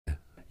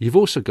You've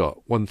also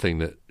got one thing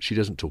that she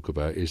doesn't talk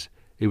about is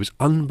it was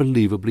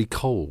unbelievably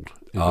cold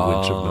in the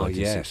winter of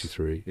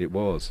 1963. Yes, it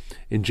was.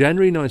 In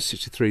January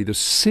 1963, the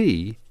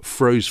sea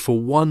froze for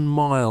 1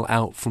 mile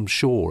out from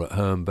shore at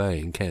Herne Bay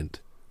in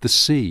Kent. The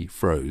sea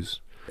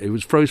froze. It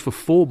was froze for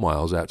 4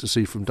 miles out to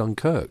sea from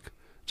Dunkirk.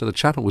 So the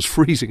Channel was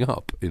freezing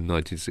up in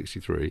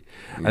 1963.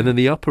 And then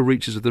the upper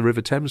reaches of the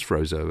River Thames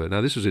froze over.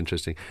 Now, this was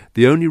interesting.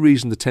 The only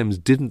reason the Thames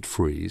didn't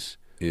freeze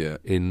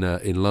in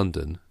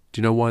London, do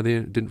you know why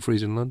they didn't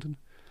freeze in London?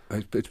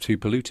 It's too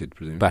polluted,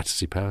 presumably.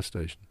 Battersea Power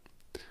Station.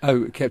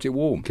 Oh, it kept it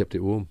warm? Kept it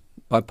warm.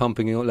 By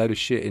pumping a load of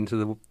shit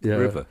into the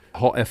river?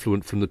 Hot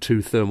effluent from the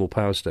 2 thermal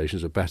power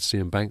stations at Battersea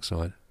and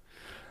Bankside.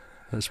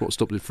 That's what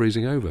stopped it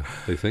freezing over,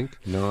 they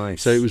think.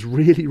 Nice. So it was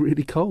really,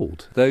 really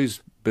cold.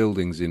 Those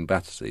buildings in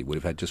Battersea would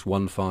have had just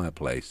one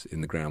fireplace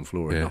in the ground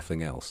floor and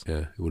nothing else.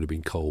 Yeah, it would have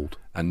been cold.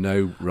 And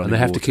no running And they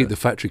have water. to keep the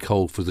factory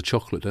cold for the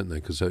chocolate, don't they?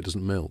 Because so it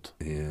doesn't melt.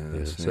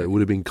 Yeah. So it would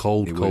have been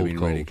cold, it cold, would have been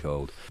cold. really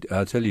cold.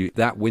 I'll tell you,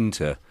 that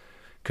winter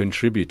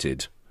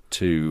contributed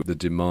to the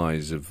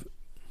demise of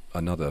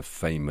another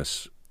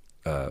famous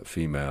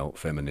female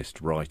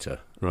feminist writer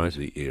of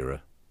the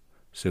era.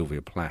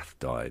 Sylvia Plath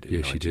died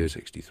in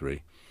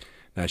 1963.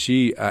 Now,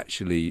 she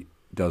actually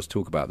does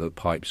talk about the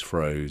pipes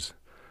froze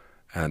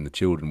and the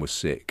children were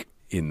sick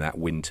in that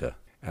winter.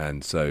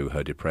 And so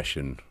her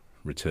depression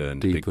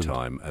returned big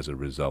time as a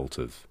result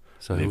of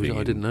living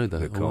I didn't know that.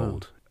 the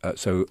cold.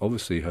 So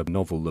obviously her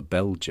novel The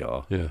Bell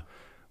Jar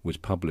was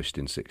published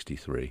in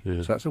 1963.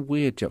 Yeah. So that's a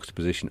weird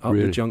juxtaposition. Up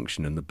the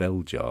Junction and The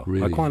Bell Jar.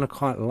 Really?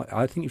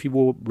 I think if you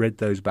all read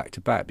those back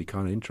to back, it'd be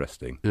kind of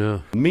interesting. Yeah.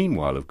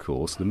 Meanwhile, of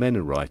course, the men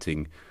are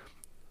writing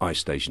Ice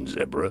Station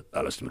Zebra,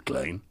 Alistair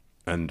MacLean,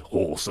 and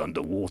Horse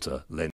Underwater, Len